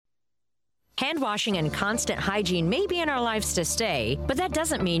Hand washing and constant hygiene may be in our lives to stay, but that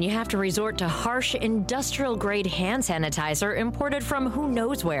doesn't mean you have to resort to harsh industrial-grade hand sanitizer imported from who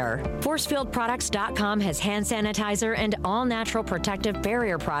knows where. ForcefieldProducts.com has hand sanitizer and all-natural protective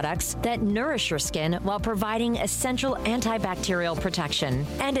barrier products that nourish your skin while providing essential antibacterial protection.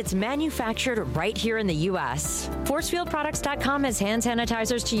 And it's manufactured right here in the U.S. ForcefieldProducts.com has hand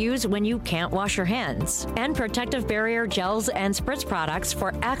sanitizers to use when you can't wash your hands, and protective barrier gels and spritz products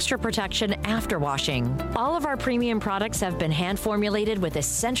for extra protection after washing. All of our premium products have been hand formulated with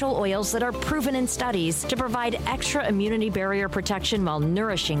essential oils that are proven in studies to provide extra immunity barrier protection while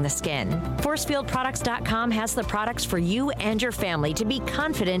nourishing the skin. ForcefieldProducts.com has the products for you and your family to be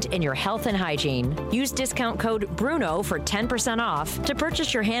confident in your health and hygiene. Use discount code BRUNO for 10% off to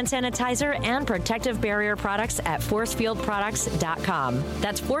purchase your hand sanitizer and protective barrier products at ForcefieldProducts.com.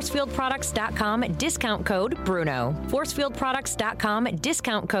 That's ForcefieldProducts.com, discount code BRUNO. ForcefieldProducts.com,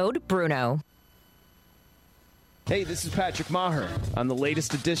 discount code BRUNO. Hey, this is Patrick Maher. On the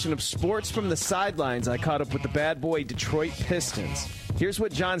latest edition of Sports from the Sidelines, I caught up with the bad boy Detroit Pistons. Here's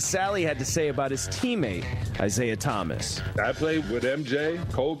what John Sally had to say about his teammate, Isaiah Thomas. I played with MJ,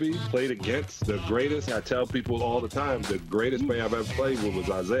 Kobe, played against the greatest. I tell people all the time, the greatest player I've ever played with was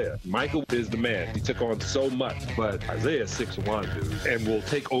Isaiah. Michael is the man. He took on so much, but Isaiah's 6'1", dude, and will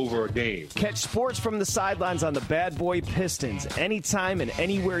take over a game. Catch Sports from the Sidelines on the Bad Boy Pistons anytime and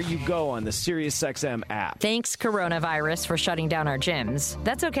anywhere you go on the SiriusXM app. Thanks, coronavirus, for shutting down our gyms.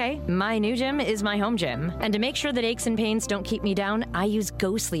 That's okay. My new gym is my home gym. And to make sure that aches and pains don't keep me down, I use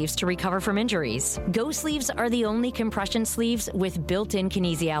Go Sleeves to recover from injuries. Go Sleeves are the only compression sleeves with built-in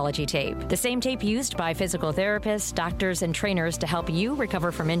kinesiology tape. The same tape used by physical therapists, doctors, and trainers to help you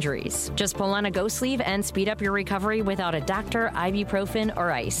recover from injuries. Just pull on a Go Sleeve and speed up your recovery without a doctor, ibuprofen,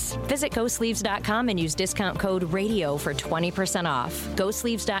 or ice. Visit GoSleeves.com and use discount code RADIO for 20% off.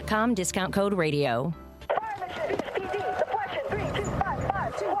 GoSleeves.com, discount code RADIO.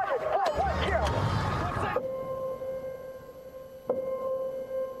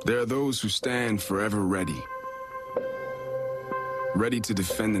 There are those who stand forever ready to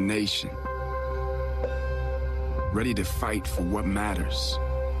defend the nation, ready to fight for what matters,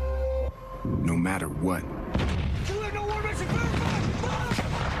 no matter what. Do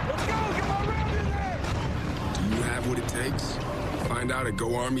you have what it takes? Find out at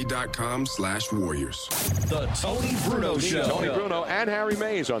GoArmy.com/warriors. The Tony Bruno Show. Tony Bruno and Harry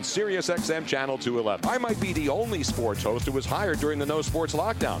Mays on SiriusXM Channel 211. I might be the only sports host who was hired during the no sports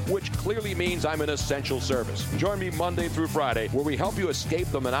lockdown, which clearly means I'm an essential service. Join me Monday through Friday, where we help you escape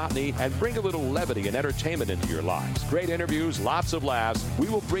the monotony and bring a little levity and entertainment into your lives. Great interviews, lots of laughs. We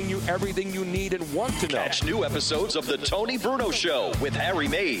will bring you everything you need and want to know. Catch new episodes of The Tony Bruno Show with Harry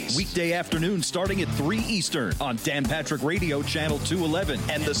Mays. Weekday afternoon starting at 3 Eastern on Dan Patrick Radio Channel 211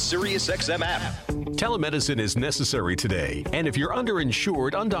 and the SiriusXM app. Telemedicine is necessary today, and if you're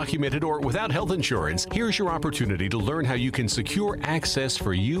underinsured, undocumented, or without health insurance, here's your opportunity to learn how you can secure access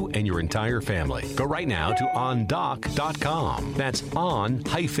for you and your entire family. Go right now to ondoc.com. That's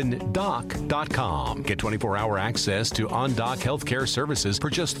on-doc.com. Get 24-hour access to OnDoc healthcare services for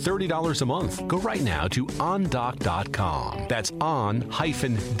just $30 a month. Go right now to ondoc.com. That's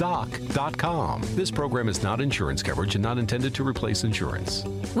on-doc.com. This program is not insurance coverage and not intended to replace insurance.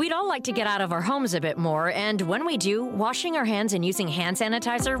 We'd all like to get out of our homes a bit more, and when we do, washing our hands and using hand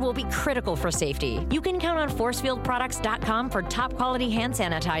sanitizer will be critical for safety. You can count on ForcefieldProducts.com for top-quality hand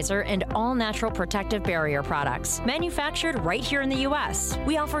sanitizer and all-natural protective barrier products, manufactured right here in the U.S.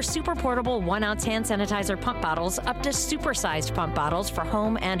 We offer super portable 1-ounce hand sanitizer pump bottles up to supersized pump bottles for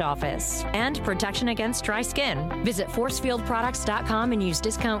home and office, and protection against dry skin. Visit ForcefieldProducts.com and use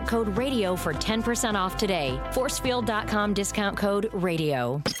discount code RADIO for 10% off today. Forcefield.com, discount code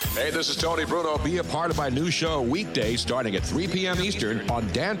RADIO. Hey, this is Tony Bruno. Be a part of my new show weekdays starting at 3 p.m. Eastern on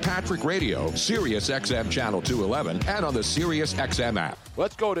Dan Patrick Radio, SiriusXM Channel 211, and on the SiriusXM app.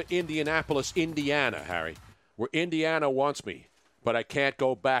 Let's go to Indianapolis, Indiana, Harry, where Indiana wants me, but I can't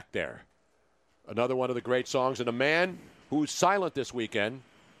go back there. Another one of the great songs, and a man who's silent this weekend,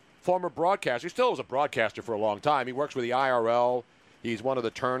 former broadcaster. He still was a broadcaster for a long time. He works with the IRL. He's one of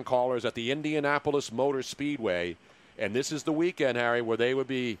the turn callers at the Indianapolis Motor Speedway. And this is the weekend, Harry, where they would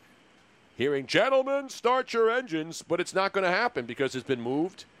be hearing, "Gentlemen, start your engines," but it's not going to happen because it's been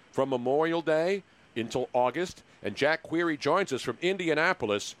moved from Memorial Day until August. And Jack Query joins us from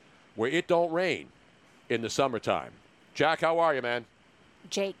Indianapolis, where it don't rain in the summertime. Jack, how are you, man?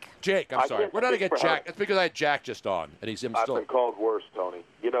 Jake, I'm sorry. Where did I get Jack? It's because I had Jack just on, and he's I've been called worse, Tony.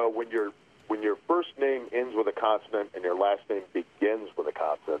 You know, when your first name ends with a consonant and your last name begins with a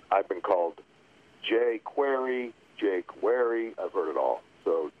consonant, I've been called Jay Query, Jake Wary. I've heard it all.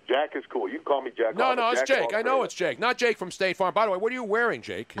 So Jack Jack is cool. You can call me Jack. No, it's Jake. I know it's Jake. Not Jake from State Farm. By the way, what are you wearing,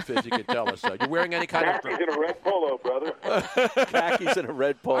 Jake, if you could tell us? You're wearing any kind of... Khakis in a red polo, brother. Khakis in a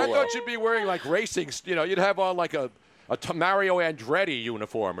red polo. I thought you'd be wearing, like, racing... you'd have on, like, a Mario Andretti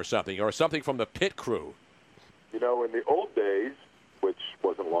uniform or something from the pit crew. In the old days, which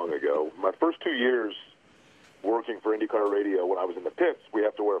wasn't long ago, my first 2 years working for IndyCar Radio, when I was in the pits, we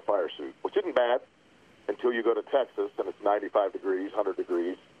have to wear a fire suit, which isn't bad until you go to Texas and it's 95 degrees, 100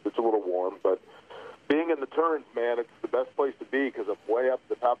 degrees. It's a little warm, but being in the turns, man, it's the best place to be because I'm way up at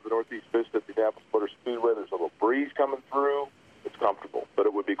the top of the Northeast Vista at the Indianapolis Motor Speedway. There's a little breeze coming through. It's comfortable, but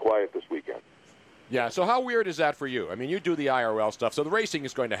it would be quiet this weekend. Yeah, so how weird is that for you? I mean, you do the IRL stuff, so the racing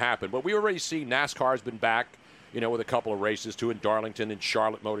is going to happen, but we already see NASCAR's been back, with a couple of races, too, in Darlington and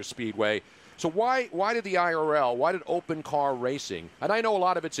Charlotte Motor Speedway. So why did the IRL, why did open car racing, and I know a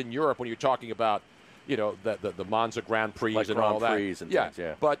lot of it's in Europe when you're talking about, the Monza Grand Prix like and Grand all that. Prix and things,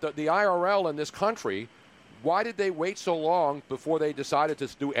 yeah. But the IRL in this country, why did they wait so long before they decided to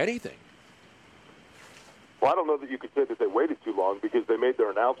do anything? Well, I don't know that you could say that they waited too long because they made their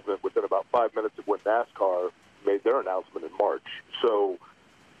announcement within about 5 minutes of when NASCAR made their announcement in March. So,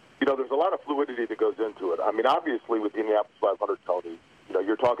 there's a lot of fluidity that goes into it. I mean, obviously with the Indianapolis 500, Tony,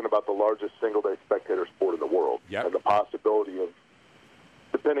 you're talking about the largest single-day spectator sport in the world. Yep. And the possibility of,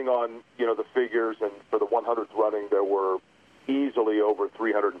 depending on, the figures, and for the 100th running, there were easily over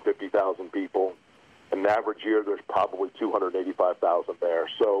 350,000 people. In an average year, there's probably 285,000 there.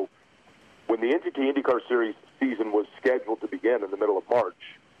 So when the NTT IndyCar Series season was scheduled to begin in the middle of March,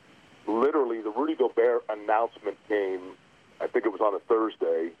 literally the Rudy Gobert announcement came, I think it was on a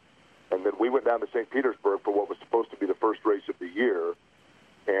Thursday, and then we went down to St. Petersburg for what was supposed to be the first race of the year,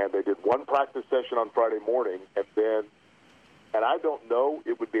 and they did one practice session on Friday morning, and I don't know,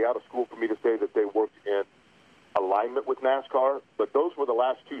 it would be out of school for me to say that they worked in alignment with NASCAR, but those were the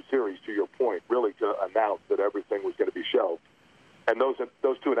last two series, to your point, really to announce that everything was going to be shelved. And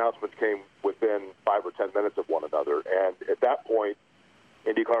those two announcements came within 5 or 10 minutes of one another. And at that point,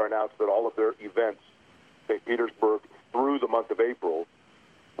 IndyCar announced that all of their events, St. Petersburg through the month of April,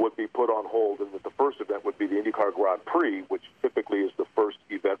 would be put on hold, and that the first event would be the IndyCar Grand Prix, which typically is the first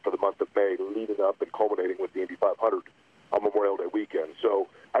event for the month of May, leading up and culminating with the Indy 500 on Memorial Day weekend. So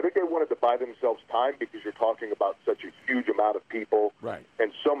I think they wanted to buy themselves time because you're talking about such a huge amount of people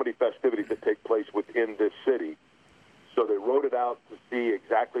and so many festivities that take place within this city. So they wrote it out to see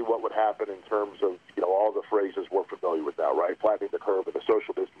exactly what would happen in terms of, all the phrases we're familiar with now, right? Flattening the curve and the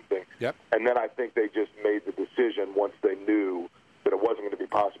social distancing. Yep. And then I think they just made the decision once they knew that it wasn't going to be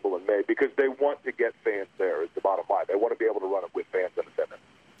possible in May because they want to get fans there is the bottom line. They want to be able to run it with fans in attendance.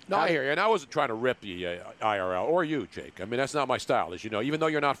 No, I hear you, and I wasn't trying to rip the IRL, or you, Jake. I mean, that's not my style, as you know, even though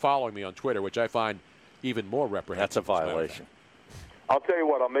you're not following me on Twitter, which I find even more reprehensible. That's a violation. I'll tell you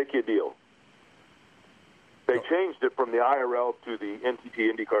what, I'll make you a deal. They changed it from the IRL to the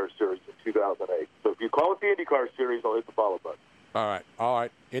NTT IndyCar Series in 2008. So if you call it the IndyCar Series, I'll hit the follow button. All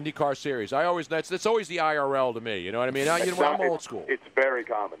right. IndyCar Series. That's always the IRL to me. You know what I mean? I'm old school. It's very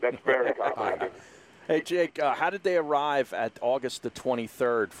common. That's very common. Hey, Jake, how did they arrive at August the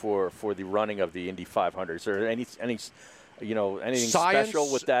 23rd for the running of the Indy 500? Is there anything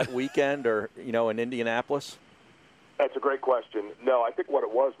special with that weekend or, in Indianapolis? That's a great question. No, I think what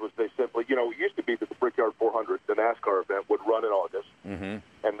it was they simply, it used to be that the Brickyard 400, the NASCAR event, would run in August. Mm-hmm.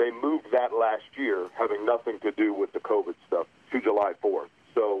 And they moved that last year, having nothing to do with the COVID stuff, to July 4th.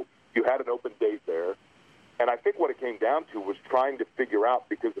 So you had an open date there. And I think what it came down to was trying to figure out,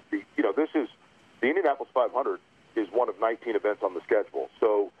 because of the Indianapolis 500 is one of 19 events on the schedule.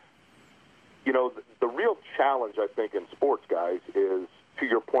 So, the real challenge, I think, in sports, guys, is, to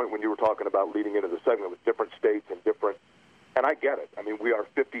your point when you were talking about leading into the segment with different states and I get it. I mean, we are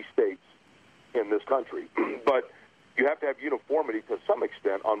 50 states in this country. But you have to have uniformity to some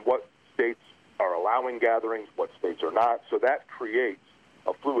extent on what states are allowing gatherings, what states are not. So that creates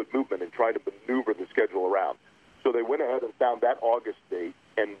a fluid movement and try to maneuver the schedule around. So they went ahead and found that August date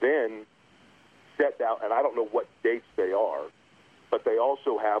and then set down, and I don't know what dates they are, but they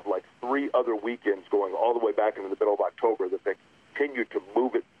also have like 3 other weekends going all the way back into the middle of October that they continue to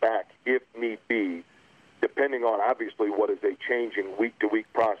move it back if need be, depending on obviously what is a changing week-to-week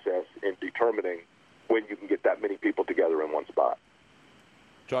process in determining when you can get that many people together in one spot.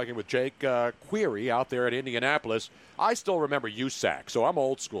 Talking with Jake Query out there at Indianapolis. I still remember USAC, so I'm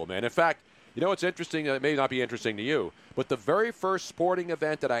old school, man. In fact, what's interesting, it may not be interesting to you, but the very first sporting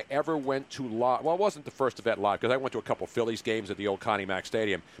event that I ever went to live, well, it wasn't the first event live, because I went to a couple Phillies games at the old Connie Mack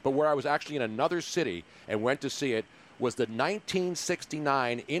Stadium, but where I was actually in another city and went to see it was the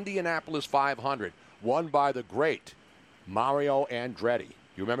 1969 Indianapolis 500, won by the great Mario Andretti.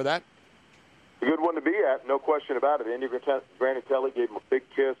 You remember that? A good one to be at, no question about it. Andy Granatelli gave him a big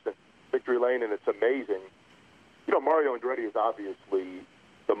kiss in victory lane, and it's amazing. You know, Mario Andretti is obviously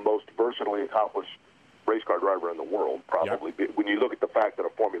the most versatily accomplished race car driver in the world, probably. Yep. When you look at the fact that a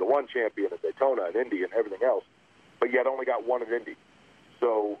Formula One champion at Daytona and Indy and everything else, but yet only got one at Indy.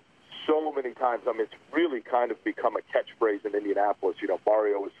 So many times, I mean, it's really kind of become a catchphrase in Indianapolis. You know,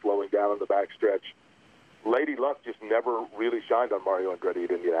 Mario is slowing down in the backstretch. Lady Luck just never really shined on Mario Andretti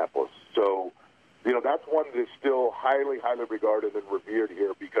at Indianapolis. So, you know, that's one that is still highly, highly regarded and revered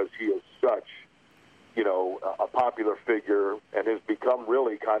here because he is such, you know, a popular figure and has become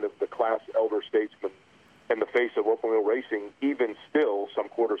really kind of the class elder statesman in the face of open wheel racing, even still some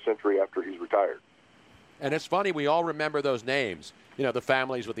quarter century after he's retired. And it's funny, we all remember those names. You know, the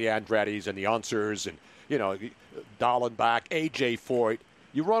families with the Andrettis and the Unsers and, you know, Dallenbach, A.J. Foyt.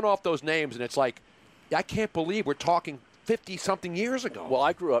 You run off those names, and it's like, I can't believe we're talking 50-something years ago. Well,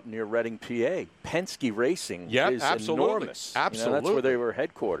 I grew up near Reading, PA. Penske Racing is enormous. Absolutely. You know, that's where they were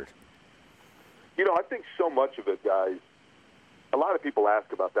headquartered. You know, I think so much of it, guys, a lot of people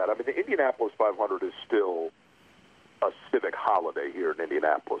ask about that. I mean, the Indianapolis 500 is still a civic holiday here in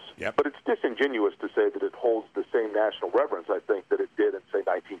Indianapolis. Yep. But it's disingenuous to say that it holds the same national reverence, I think, that it did in, say,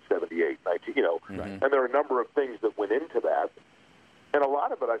 1978. You know, Mm-hmm. And there are a number of things that went into that. And a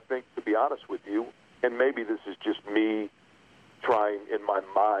lot of it, I think, to be honest with you, and maybe this is just me trying in my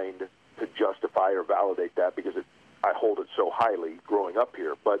mind to justify or validate that because I hold it so highly growing up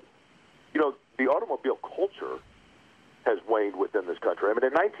here. But, you know, the automobile culture has waned within this country. I mean,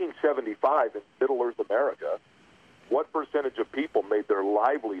 in 1975 in Middle Earth America, what percentage of people made their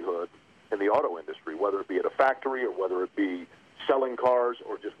livelihood in the auto industry, whether it be at a factory or whether it be selling cars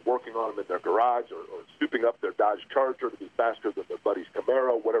or just working on them in their garage or souping up their Dodge Charger to be faster than their buddy's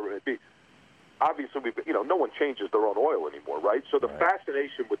Camaro, whatever it may be. Obviously, no one changes their own oil anymore, right? So the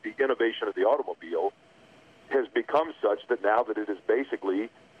fascination with the innovation of the automobile has become such that now that it is basically,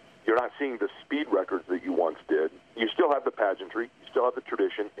 you're not seeing the speed records that you once did. You still have the pageantry, you still have the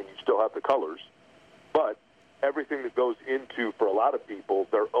tradition, and you still have the colors. But everything that goes into, for a lot of people,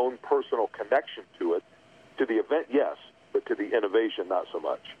 their own personal connection to it, to the event, yes, but to the innovation, not so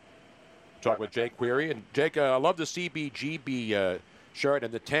much. Talk with Jake Query. And, Jake, I love the CBGB shirt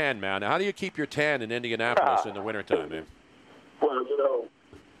and the tan, man. How do you keep your tan in Indianapolis in the wintertime, man? Well, you know,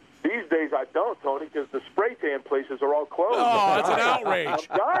 these days I don't, Tony, because the spray tan places are all closed. Oh, it's an outrage.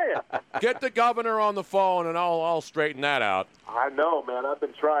 I'm dying. Get the governor on the phone, and I'll straighten that out. I know, man. I've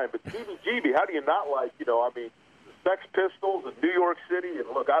been trying. But CBGB, how do you not like, you know, I mean, the Sex Pistols and New York City. And,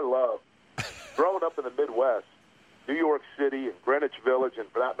 look, I love growing up in the Midwest, New York City and Greenwich Village and,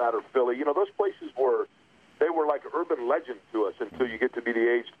 for that matter, Philly. You know, those places were like urban legends to us until you get to be the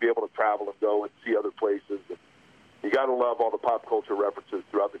age to be able to travel and go and see other places. And you got to love all the pop culture references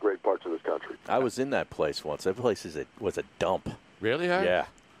throughout the great parts of this country. I was in that place once. That place was a dump. Really, Harry? Yeah.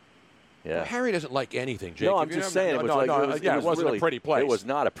 Yeah. Harry doesn't like anything, Jake. No, I'm just saying it wasn't a pretty place. It was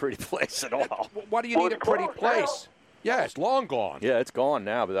not a pretty place at all. Why do you need a pretty place? Yeah, it's long gone. Yeah, it's gone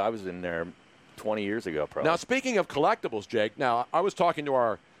now, but I was in there 20 years ago, probably. Now, speaking of collectibles, Jake, now I was talking to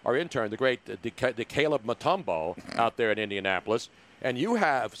our intern, the great Caleb Mutombo out there in Indianapolis, and you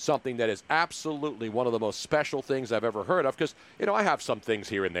have something that is absolutely one of the most special things I've ever heard of, because, you know, I have some things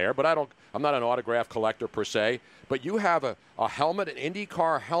here and there, but I'm not an autograph collector per se, but you have a helmet, an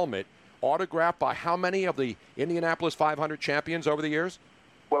Indycar helmet, autographed by how many of the Indianapolis 500 champions over the years?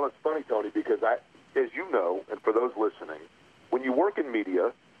 Well, it's funny, Tony, because as you know, and for those listening, when you work in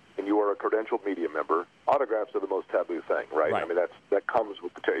media and you are a credentialed media member, autographs are the most taboo thing, right? I mean, that comes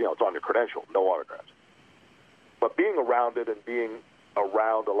with the, you know, it's on your credential, no autographs. But being around it and being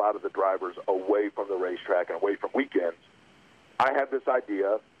around a lot of the drivers away from the racetrack and away from weekends, I had this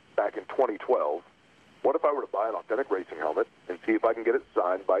idea back in 2012. What if I were to buy an authentic racing helmet and see if I can get it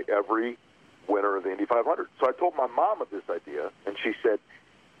signed by every winner of the Indy 500? So I told my mom of this idea, and she said,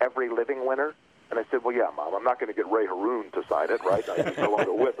 every living winner? And I said, well, yeah, Mom, I'm not going to get Ray Haroon to sign it, right? He's no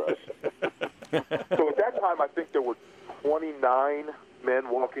longer with us. So at that time, I think there were 29 men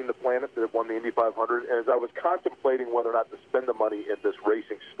walking the planet that had won the Indy 500. And as I was contemplating whether or not to spend the money in this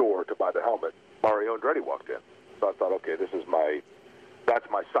racing store to buy the helmet, Mario Andretti walked in. So I thought, okay, that's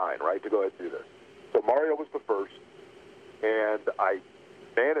my sign, right, to go ahead and do this. So Mario was the first, and I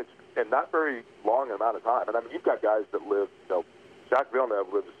managed, and not very long amount of time. And I mean, you've got guys that live, you know, Jacques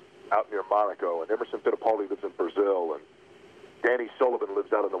Villeneuve lives out near Monaco, and Emerson Fittipaldi lives in Brazil, and Danny Sullivan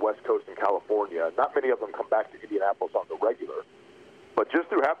lives out on the West Coast in California. Not many of them come back to Indianapolis on the regular. But just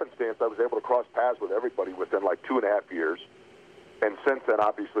through happenstance, I was able to cross paths with everybody within like 2.5 years. And since then,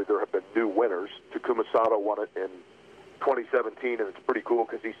 obviously, there have been new winners. Takuma Sato won it in 2017, and it's pretty cool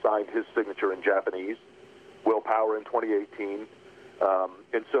because he signed his signature in Japanese. Will Power in 2018.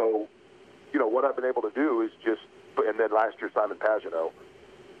 And so, what I've been able to do is just, and then last year Simon Pagenaud,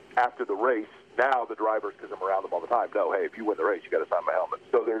 after the race, now the drivers, because I'm around them all the time, know, hey, if you win the race, you got to sign my helmet.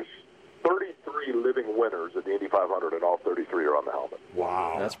 So there's 33 living winners at the Indy 500, and all 33 are on the helmet.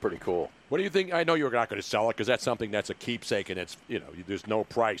 Wow. That's pretty cool. What do you think? I know you're not going to sell it because that's something that's a keepsake, and it's, there's no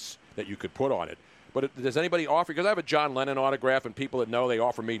price that you could put on it. But does anybody offer? Because I have a John Lennon autograph, and people that know, they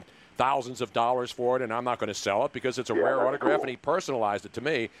offer me thousands of dollars for it, and I'm not going to sell it because it's a rare autograph, and he personalized it to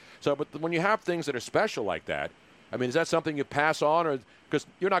me. So, but when you have things that are special like that, I mean, is that something you pass on, or because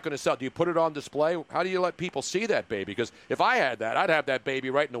you're not going to sell? Do you put it on display? How do you let people see that baby? Because if I had that, I'd have that baby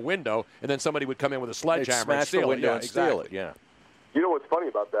right in the window, and then somebody would come in with a sledgehammer and steal the window it. and steal it. Yeah. You know what's funny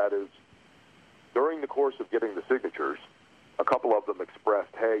about that is, during the course of getting the signatures, a couple of them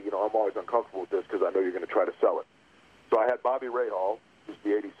expressed, hey, I'm always uncomfortable with this because I know you're going to try to sell it. So I had Bobby Rahal, who's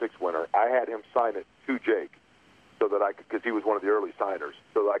the 86 winner. I had him sign it to Jake so that I could, because he was one of the early signers,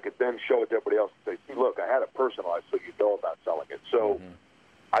 so that I could then show it to everybody else and say, see, look, I had it personalized so you know about selling it. So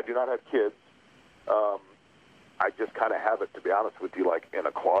I do not have kids. I just kind of have it, to be honest with you, like in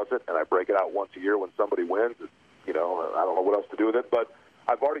a closet, and I break it out once a year when somebody wins. I don't know what else to do with it, but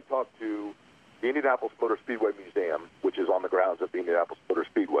I've already talked to the Indianapolis Motor Speedway Museum, which is on the grounds of the Indianapolis Motor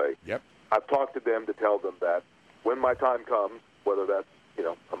Speedway. Yep. I've talked to them to tell them that when my time comes, whether that's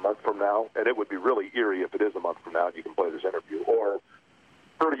a month from now, and it would be really eerie if it is a month from now and you can play this interview, or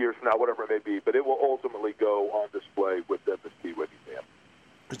 30 years from now, whatever it may be, but it will ultimately go on display within the Speedway Museum.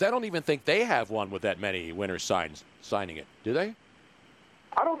 Because I don't even think they have one with that many winners signing it, do they?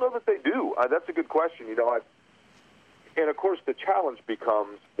 I don't know that they do. That's a good question. And of course, the challenge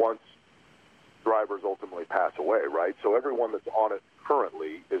becomes once drivers ultimately pass away, right? So everyone that's on it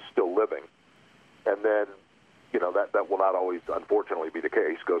currently is still living. And then, that will not always, unfortunately, be the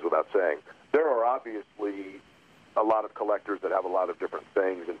case, goes without saying. There are obviously a lot of collectors that have a lot of different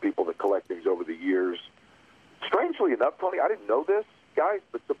things and people that collect things over the years. Strangely enough, Tony, I didn't know this, guys,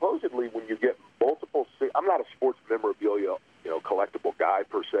 but supposedly when you get multiple, I'm not a sports memorabilia, collectible guy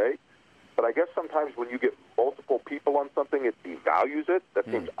per se, but I guess sometimes when you get multiple people on something, it devalues it. That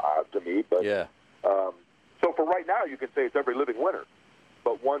seems odd to me. But yeah. So for right now, you can say it's every living winner.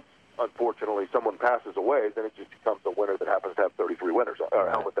 But once, unfortunately, someone passes away, then it just becomes a winner that happens to have 33 winners, or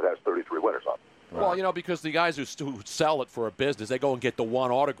a helmet that has 33 winners on it. Well, because the guys who sell it for a business, they go and get the one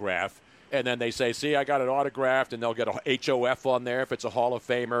autograph, and then they say, see, I got it autographed, and they'll get a HOF on there if it's a Hall of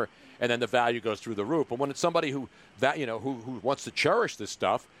Famer, and then the value goes through the roof. But when it's somebody who wants to cherish this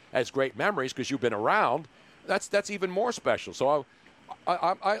stuff, has great memories because you've been around, that's even more special. So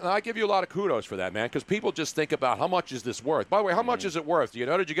I give you a lot of kudos for that, man, because people just think about how much is this worth. By the way, how much is it worth? Do you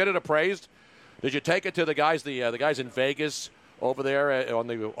know? Did you get it appraised? Did you take it to the guys, the guys in Vegas over there on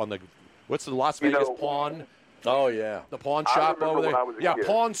the what's the Las Vegas pawn? Oh yeah, the pawn shop over there. Yeah, kid.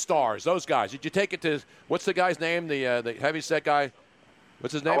 Pawn Stars. Those guys. Did you take it to what's the guy's name? The heavyset guy.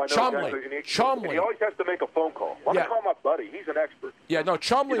 What's his name? Chumley. Exactly. Chumley. And he always has to make a phone call. Let me call my buddy. He's an expert. Yeah, no,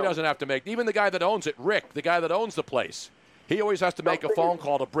 Chumley doesn't have to make. Even the guy that owns it, Rick, the guy that owns the place, he always has to make a phone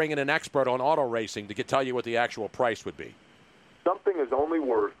call to bring in an expert on auto racing to tell you what the actual price would be. Something is only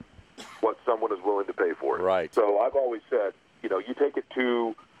worth what someone is willing to pay for it. Right. So I've always said, you take it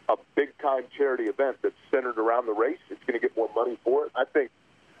to a big-time charity event that's centered around the race, it's going to get more money for it.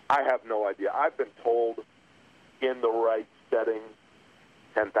 I have no idea. I've been told in the right setting,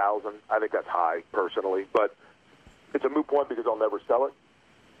 10,000. I think that's high, personally. But it's a moot point because I'll never sell it.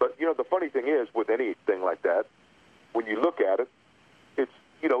 But, the funny thing is, with anything like that, when you look at it, it's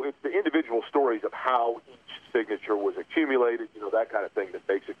the individual stories of how each signature was accumulated, that kind of thing that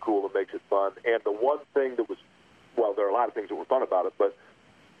makes it cool and makes it fun. And the one thing that was, well, there are a lot of things that were fun about it, but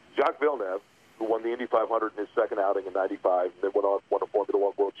Jacques Villeneuve, who won the Indy 500 in his second outing in '95, and then went on won a Formula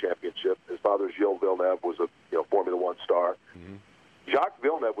One World Championship. His father, Gilles Villeneuve, was a Formula One star. Mm-hmm. Jacques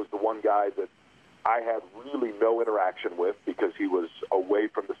Villeneuve was the one guy that I had really no interaction with because he was away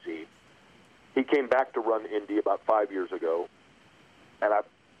from the scene. He came back to run Indy about 5 years ago, and I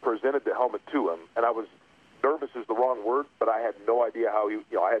presented the helmet to him, and I was nervous is the wrong word, but I had no idea how he,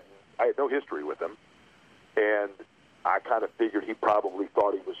 I had no history with him, and I kind of figured he probably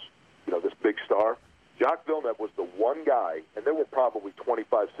thought he was, this big star. Jacques Villeneuve was the one guy, and there were probably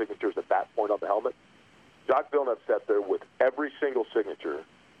 25 signatures at that point on the helmet. Jacques Villeneuve sat there with every single signature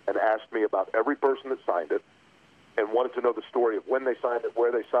and asked me about every person that signed it and wanted to know the story of when they signed it,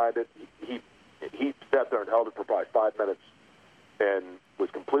 where they signed it. He sat there and held it for probably 5 minutes and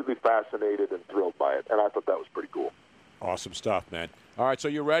was completely fascinated and thrilled by it, and I thought that was pretty cool. Awesome stuff, man. All right, so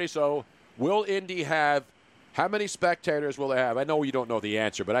you're ready. So will Indy have How many spectators will they have? I know you don't know the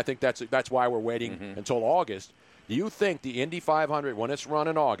answer, but I think that's why we're waiting until August. Do you think the Indy 500, when it's run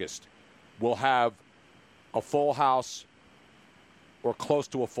in August, will have a full house or close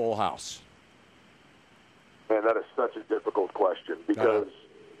to a full house? Man, that is such a difficult question because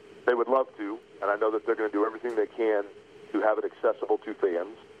they would love to, and I know that they're going to do everything they can to have it accessible to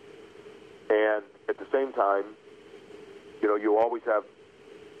fans. And at the same time, you always have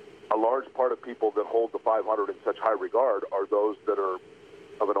a large part of people that hold the 500 in such high regard are those that are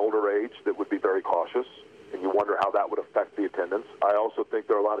of an older age that would be very cautious, and you wonder how that would affect the attendance. I also think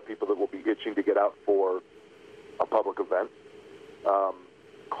there are a lot of people that will be itching to get out for a public event.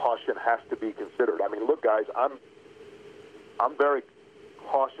 Caution has to be considered. I mean, look, guys, I'm very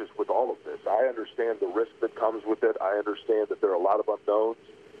cautious with all of this. I understand the risk that comes with it. I understand that there are a lot of unknowns.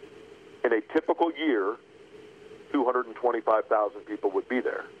 In a typical year, 225,000 people would be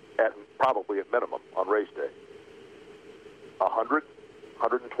there, probably at minimum, on race day. 100,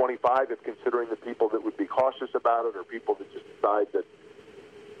 125, if considering the people that would be cautious about it or people that just decide that,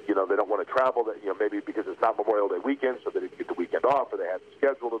 they don't want to travel, that, maybe because it's not Memorial Day weekend, so they didn't get the weekend off or they hadn't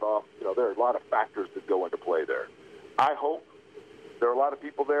scheduled it off. There are a lot of factors that go into play there. I hope there are a lot of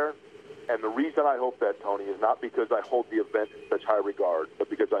people there, and the reason I hope that, Tony, is not because I hold the event in such high regard, but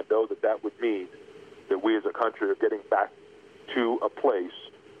because I know that would mean that we as a country are getting back to a place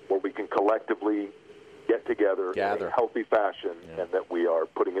where we can collectively get together in a healthy fashion and that we are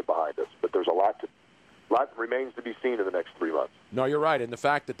putting it behind us. But there's a lot remains to be seen in the next 3 months. No, you're right. And the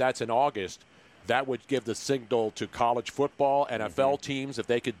fact that that's in August, that would give the signal to college football, NFL teams, if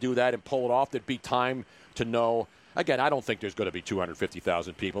they could do that and pull it off, there'd be time to know. Again, I don't think there's going to be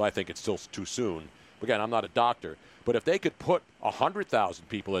 250,000 people. I think it's still too soon. Again, I'm not a doctor. But if they could put 100,000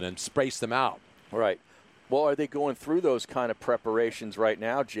 people in and space them out. Right. Well, are they going through those kind of preparations right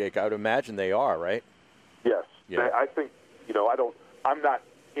now, Jake? I would imagine they are, right? Yes. Yeah. I think, I'm not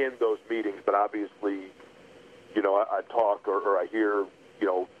in those meetings, but obviously, I talk or I hear,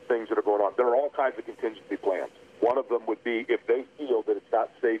 things that are going on. There are all kinds of contingency plans. One of them would be if they feel that it's not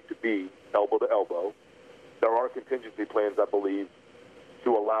safe to be elbow to elbow, there are contingency plans, I believe,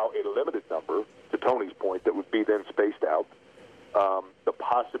 to allow a limited number, to Tony's point, that would be then spaced out. The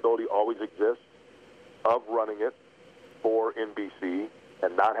possibility always exists of running it for NBC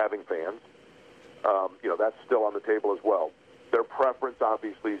and not having fans. That's still on the table as well. Their preference,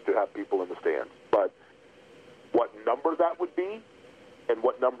 obviously, is to have people in the stands. But what number that would be and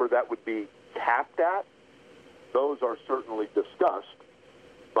what number that would be capped at, those are certainly discussed,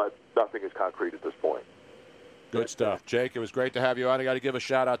 but nothing is concrete at this point. Good stuff. Jake, it was great to have you on. I got to give a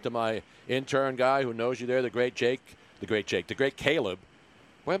shout-out to my intern guy who knows you there, the great Caleb.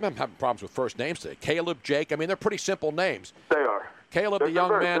 Well, I'm having problems with first names today. Caleb, Jake. I mean, they're pretty simple names. They are. Caleb, the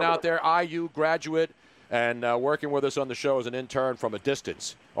young man out there, IU graduate, and working with us on the show as an intern from a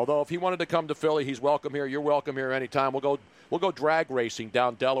distance. Although if he wanted to come to Philly, he's welcome here. You're welcome here anytime. We'll go drag racing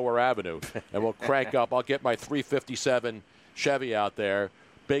down Delaware Avenue, and we'll crank up. I'll get my 357 Chevy out there,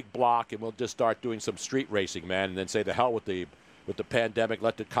 big block, and we'll just start doing some street racing, man, and then say the hell with the pandemic.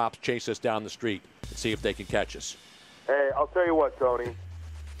 Let the cops chase us down the street and see if they can catch us. Hey, I'll tell you what, Tony.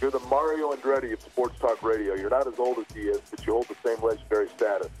 You're the Mario Andretti of Sports Talk Radio. You're not as old as he is, but you hold the same legendary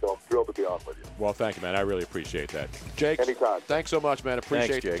status, so I'm thrilled to be on with you. Well, thank you, man. I really appreciate that. Jake, anytime. Thanks so much, man.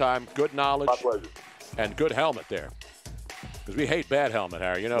 Appreciate the time. Good knowledge. My pleasure. And good helmet there. Because we hate bad helmet,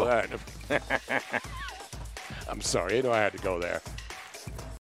 Harry. You know that. I'm sorry. I had to go there.